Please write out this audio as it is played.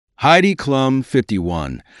Heidi Klum,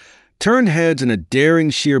 51, turned heads in a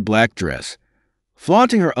daring sheer black dress,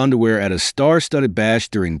 flaunting her underwear at a star-studded bash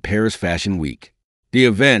during Paris Fashion Week. The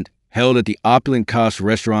event, held at the opulent Cos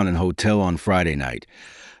restaurant and hotel on Friday night,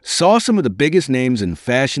 saw some of the biggest names in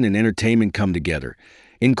fashion and entertainment come together,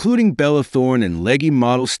 including Bella Thorne and leggy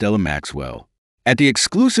model Stella Maxwell. At the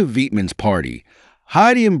exclusive Vietman's party,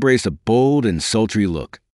 Heidi embraced a bold and sultry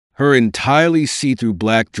look. Her entirely see-through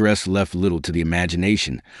black dress left little to the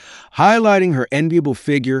imagination, highlighting her enviable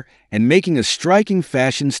figure and making a striking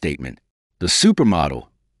fashion statement. The supermodel,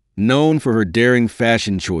 known for her daring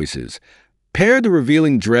fashion choices, paired the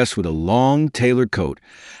revealing dress with a long, tailored coat,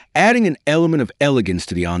 adding an element of elegance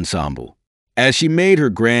to the ensemble. As she made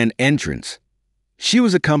her grand entrance, she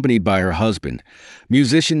was accompanied by her husband,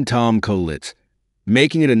 musician Tom Collitz,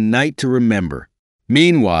 making it a night to remember.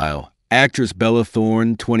 Meanwhile, actress Bella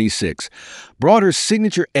Thorne, 26, brought her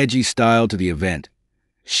signature edgy style to the event,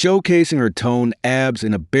 showcasing her toned abs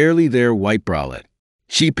in a barely there white bralette.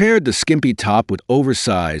 She paired the skimpy top with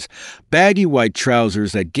oversized, baggy white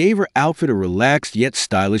trousers that gave her outfit a relaxed yet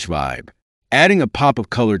stylish vibe. Adding a pop of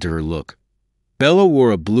color to her look, Bella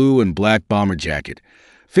wore a blue and black bomber jacket,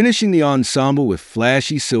 finishing the ensemble with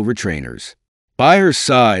flashy silver trainers. By her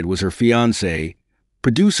side was her fiancé,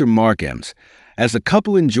 producer Mark Ems, as the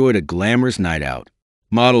couple enjoyed a glamorous night out.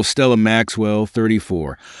 Model Stella Maxwell,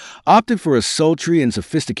 34, opted for a sultry and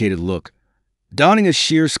sophisticated look, donning a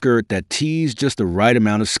sheer skirt that teased just the right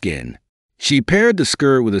amount of skin. She paired the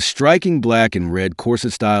skirt with a striking black and red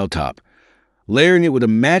corset-style top, layering it with a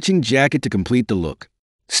matching jacket to complete the look.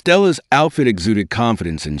 Stella's outfit exuded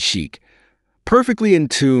confidence and chic, perfectly in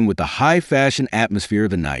tune with the high-fashion atmosphere of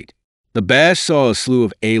the night. The bash saw a slew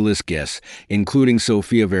of A-list guests, including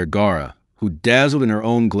Sofia Vergara, who dazzled in her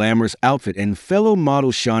own glamorous outfit, and fellow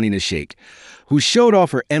model Shawnee Nashake, who showed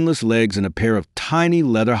off her endless legs in a pair of tiny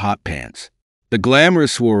leather hot pants. The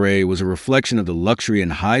glamorous soiree was a reflection of the luxury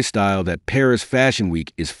and high style that Paris Fashion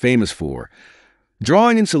Week is famous for,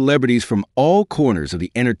 drawing in celebrities from all corners of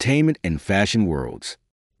the entertainment and fashion worlds.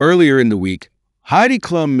 Earlier in the week, Heidi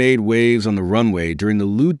Klum made waves on the runway during the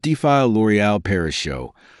Lutte Defile L'Oréal Paris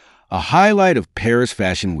show, a highlight of Paris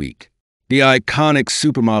Fashion Week. The iconic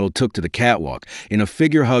supermodel took to the catwalk in a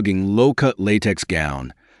figure-hugging, low-cut latex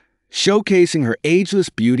gown, showcasing her ageless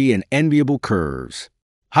beauty and enviable curves.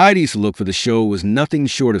 Heidi's look for the show was nothing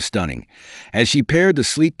short of stunning, as she paired the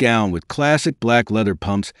sleek gown with classic black leather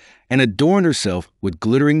pumps and adorned herself with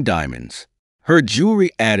glittering diamonds. Her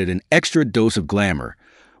jewelry added an extra dose of glamour,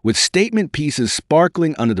 with statement pieces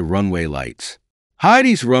sparkling under the runway lights.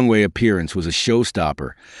 Heidi's runway appearance was a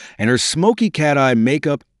showstopper, and her smoky cat-eye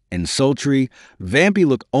makeup and sultry, vampy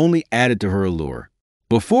look only added to her allure.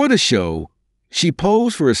 Before the show, she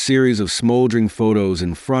posed for a series of smoldering photos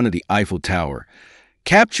in front of the Eiffel Tower,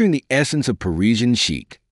 capturing the essence of Parisian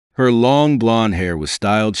chic. Her long blonde hair was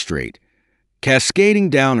styled straight, cascading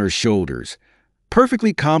down her shoulders,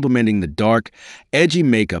 perfectly complementing the dark, edgy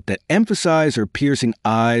makeup that emphasized her piercing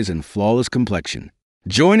eyes and flawless complexion.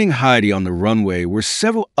 Joining Heidi on the runway were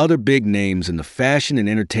several other big names in the fashion and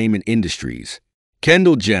entertainment industries.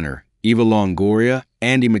 Kendall Jenner, Eva Longoria,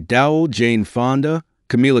 Andie MacDowell, Jane Fonda,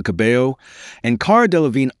 Camila Cabello, and Cara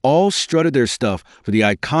Delevingne all strutted their stuff for the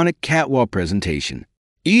iconic catwalk presentation.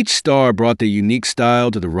 Each star brought their unique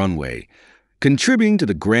style to the runway, contributing to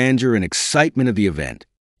the grandeur and excitement of the event.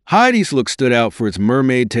 Heidi's look stood out for its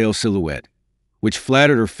mermaid tail silhouette, which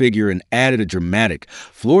flattered her figure and added a dramatic,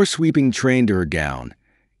 floor-sweeping train to her gown,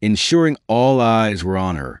 ensuring all eyes were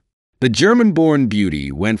on her. The German-born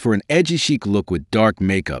beauty went for an edgy chic look with dark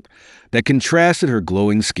makeup that contrasted her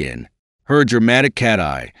glowing skin. Her dramatic cat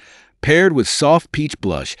eye, paired with soft peach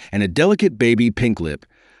blush and a delicate baby pink lip,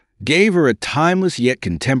 gave her a timeless yet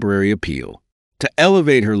contemporary appeal. To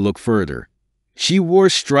elevate her look further, she wore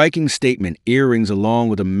striking statement earrings along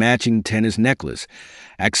with a matching tennis necklace,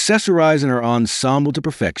 accessorizing her ensemble to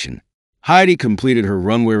perfection. Heidi completed her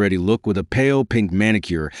runway-ready look with a pale pink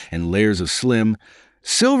manicure and layers of slim,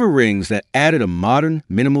 silver rings that added a modern,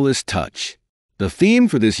 minimalist touch. The theme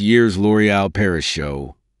for this year's L'Oréal Paris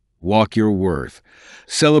show, Walk Your Worth,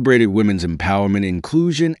 celebrated women's empowerment,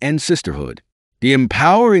 inclusion, and sisterhood. The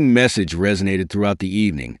empowering message resonated throughout the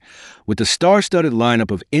evening, with the star-studded lineup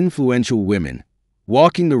of influential women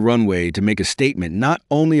walking the runway to make a statement not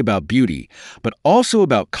only about beauty, but also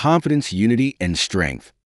about confidence, unity, and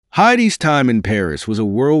strength. Heidi's time in Paris was a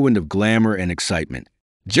whirlwind of glamour and excitement.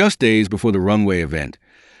 Just days before the runway event,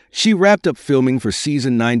 she wrapped up filming for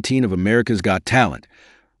season 19 of America's Got Talent,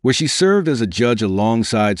 where she served as a judge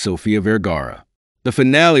alongside Sofia Vergara. The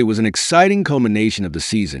finale was an exciting culmination of the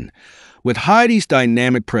season, with Heidi's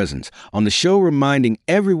dynamic presence on the show reminding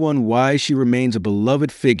everyone why she remains a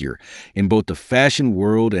beloved figure in both the fashion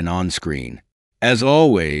world and on screen. As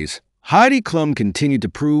always, Heidi Klum continued to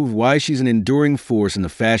prove why she's an enduring force in the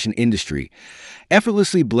fashion industry,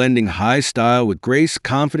 effortlessly blending high style with grace,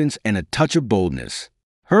 confidence, and a touch of boldness.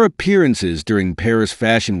 Her appearances during Paris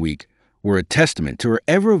Fashion Week were a testament to her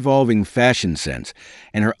ever-evolving fashion sense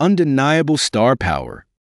and her undeniable star power.